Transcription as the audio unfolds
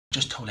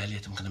Just told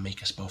Elliot I'm going to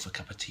make us both a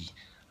cup of tea.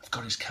 I've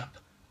got his cup,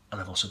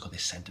 and I've also got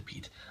this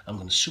centipede. I'm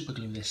going to super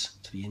glue this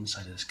to the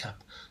inside of this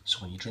cup, so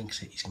when he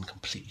drinks it, he's going to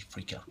completely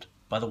freak out.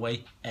 By the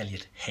way,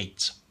 Elliot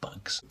hates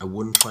bugs. I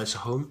wouldn't try this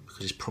at home,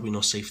 because it's probably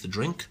not safe to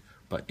drink,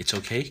 but it's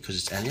okay, because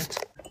it's Elliot.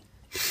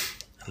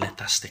 And let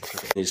that stick for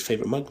a bit. His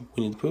favourite mug,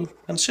 Winnie the Pooh,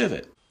 and serve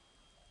it.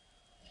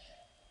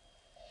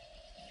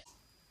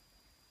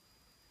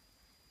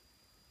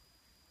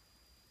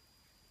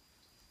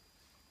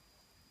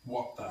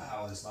 What the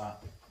hell is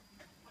that?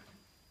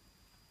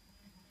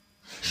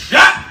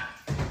 Shut!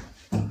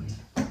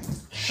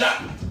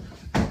 Shut!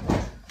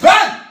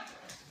 Ben!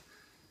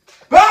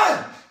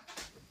 Ben!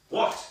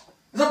 What?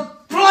 There's a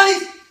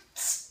bloody...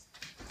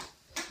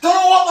 Don't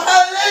know what the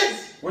hell it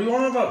is! What are you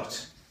on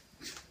about?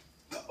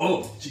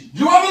 Oh,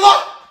 you have a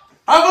look!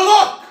 Have a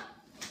look!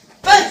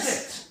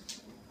 This!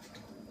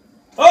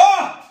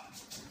 Oh!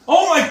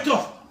 Oh my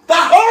god!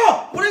 That!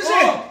 Oh! What is it?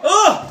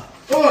 Oh!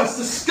 Oh, it's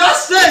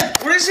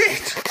disgusting! What is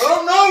it? I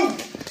don't know!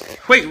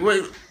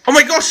 Wait. Oh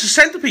my gosh, it's a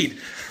centipede.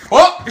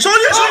 What? It's on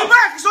your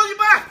back! It's on your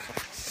back!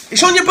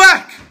 It's on your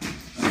back!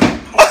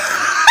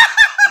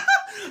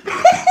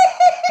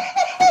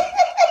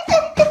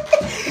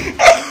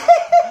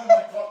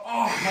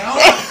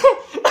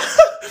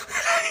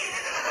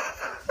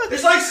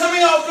 It's like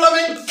something out of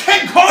blooming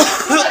King Kong!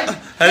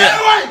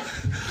 Get away!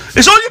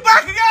 It's on your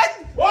back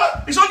again!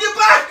 What? It's on your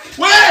back!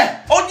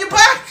 Where? On your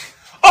back!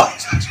 Oh,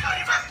 it's actually on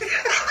your back!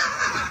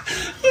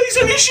 Oh, it's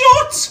on your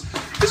shorts!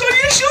 It's on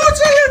your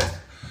shorts, Ian!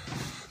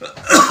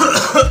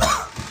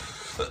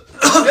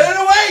 Get it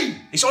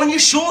away! It's on your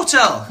shorts,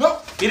 Al! No.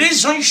 It is,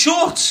 it's on your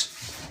shorts!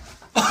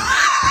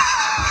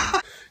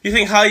 You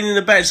think hiding in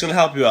the bed's gonna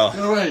help you, Al?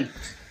 Get away.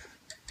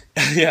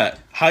 Yeah,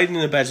 hiding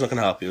in the bed's not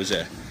gonna help you, is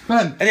it?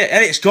 Ben. Elliot,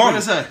 it's gone.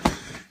 What is it?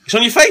 It's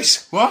on your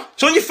face! What?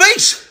 It's on your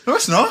face! No,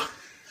 it's not.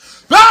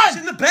 Ben! It's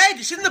in the bed!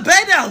 It's in the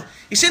bed, Al!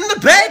 It's in the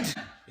bed!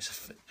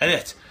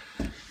 Elliot.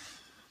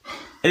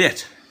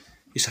 Elliot.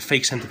 It's a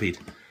fake centipede.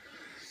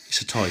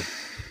 It's a toy.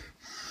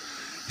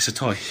 It's a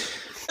toy.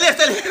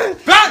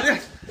 Elliot!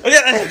 Ben!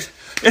 Elliot!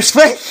 It's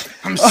fake!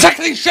 I'm sick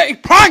of these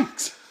shitty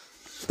pranks!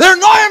 They're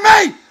annoying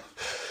me!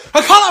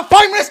 I cannot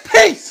find this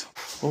piece!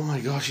 Oh my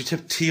gosh, you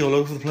tipped tea all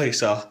over the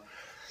place, Al.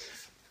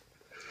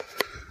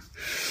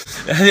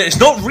 It's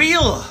not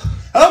real!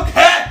 I don't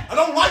care! I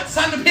don't like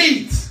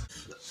centipedes!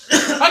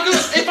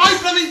 If I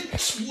bloody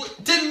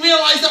didn't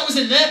realise that was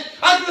in there,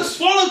 I could have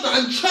swallowed that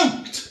and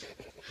choked!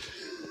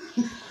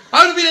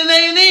 I would have been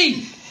an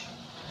A&E!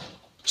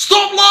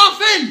 Stop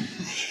laughing!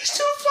 It's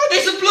so funny!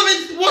 It's a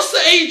blooming... What's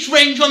the age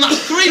range on that?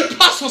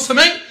 3+ or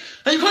something?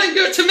 And you can't even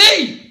give it to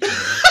me!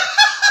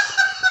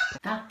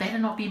 That better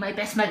not be my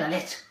best mug,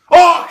 Elliot.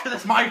 Oh, because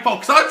it's my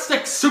fault, 'cause I'd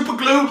stick super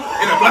glue in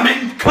a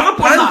blooming cup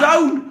on that.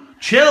 Calm down!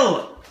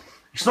 Chill!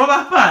 It's not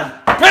that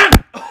bad. Ben!